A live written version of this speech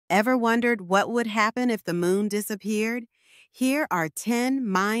Ever wondered what would happen if the moon disappeared? Here are 10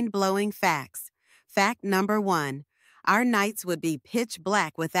 mind-blowing facts. Fact number 1. Our nights would be pitch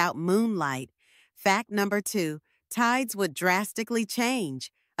black without moonlight. Fact number 2. Tides would drastically change,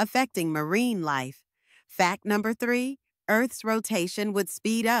 affecting marine life. Fact number 3. Earth's rotation would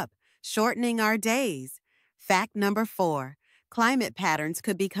speed up, shortening our days. Fact number 4. Climate patterns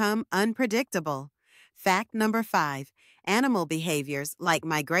could become unpredictable. Fact number 5. Animal behaviors, like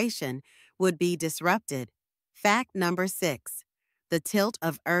migration, would be disrupted. Fact number 6. The tilt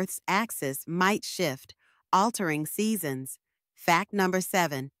of Earth's axis might shift, altering seasons. Fact number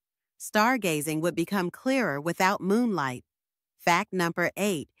 7. Stargazing would become clearer without moonlight. Fact number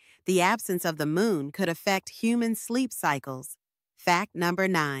 8. The absence of the moon could affect human sleep cycles. Fact number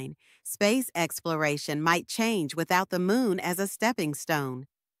 9. Space exploration might change without the moon as a stepping stone.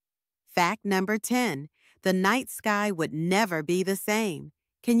 Fact number 10. The night sky would never be the same.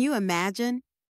 Can you imagine?